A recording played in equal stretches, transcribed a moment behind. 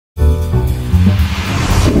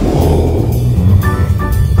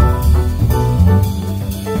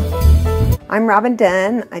I'm Robin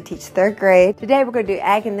Dunn. I teach 3rd grade. Today we're going to do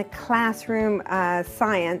Ag in the Classroom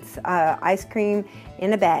Science, ice cream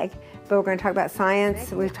in a bag. But we're going to talk about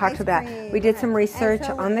science. We did some research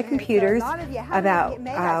on the computers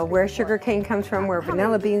about where sugar cane comes from, where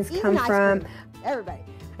vanilla beans come from.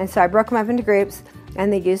 And so I broke them up into groups,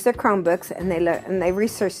 and they used their Chromebooks, and they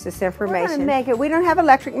researched this information. We're going to make it. We don't have an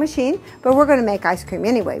electric machine, but we're going to make ice cream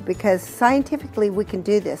anyway, because scientifically we can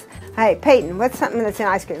do this. Hey, Peyton, what's something that's in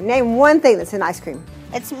ice cream? Name one thing that's in ice cream.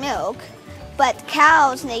 It's milk, but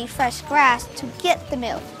cows need fresh grass to get the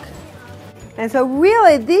milk. And so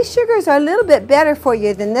really, these sugars are a little bit better for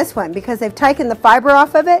you than this one, because they've taken the fiber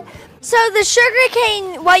off of it. So the sugar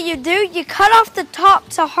cane, what you do, you cut off the top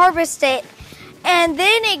to harvest it, and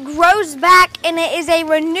then it grows back, and it is a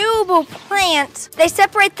renewable plant. They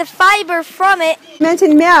separate the fiber from it. We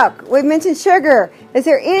mentioned milk. We mentioned sugar. Is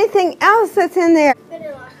there anything else that's in there?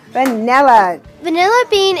 Vanilla. Vanilla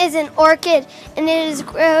bean is an orchid, and it is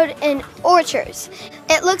grown in orchards.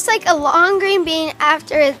 It looks like a long green bean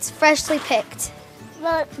after it's freshly picked.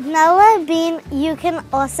 The vanilla bean you can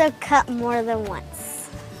also cut more than once.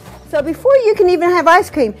 So before you can even have ice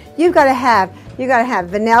cream, you've got to have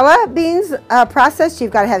vanilla beans processed.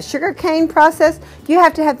 You've got to have sugar cane processed. You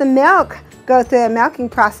have to have the milk go through a milking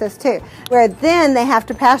process too, where then they have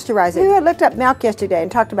to pasteurize it. We looked up milk yesterday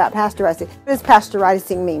and talked about pasteurizing. What does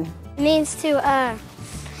pasteurizing mean? It means to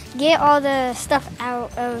get all the stuff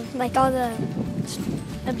out of, like all the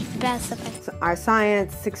bad stuff. Our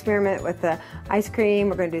science experiment with the ice cream.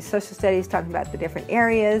 We're going to do social studies, talking about the different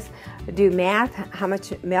areas. Do math. How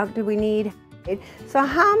much milk do we need? So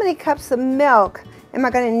how many cups of milk am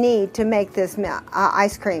I going to need to make this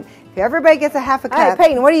ice cream? If everybody gets a half a cup. All right,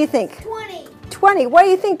 Peyton, what do you think? 20. 20. Why do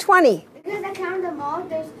you think 20? Because I counted them all.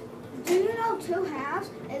 Do you know 2 halves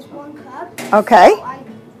is 1 cup? Okay. So I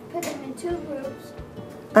put them in 2 groups.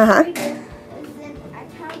 Uh-huh. And then I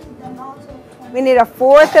counted them all to 20. We need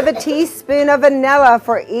 1/4 of a teaspoon of vanilla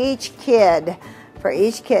for each kid.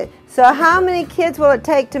 So how many kids will it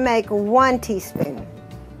take to make 1 teaspoon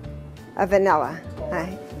of vanilla?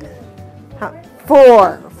 Right.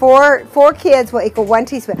 4 kids will equal 1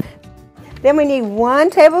 teaspoon. Then we need 1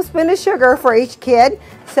 tablespoon of sugar for each kid.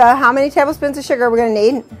 So how many tablespoons of sugar are we going to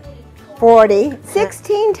need? 40.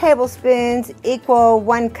 16 tablespoons equal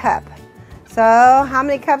 1 cup. So how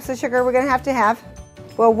many cups of sugar are we going to have?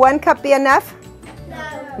 Will 1 cup be enough? No.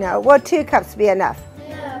 No. Will 2 cups be enough?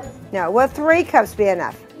 No. No. Will 3 cups be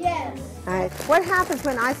enough? Yes. All right. What happens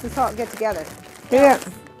when ice and salt get together?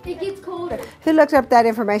 It gets colder. Who looked up that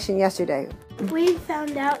information yesterday? We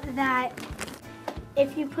found out that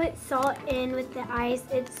if you put salt in with the ice,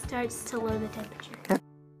 it starts to lower the temperature.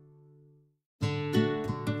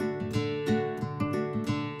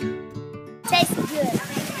 Tastes good.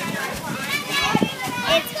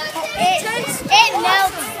 It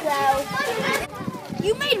melts though.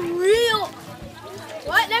 You made real...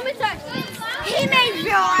 What? Let me try.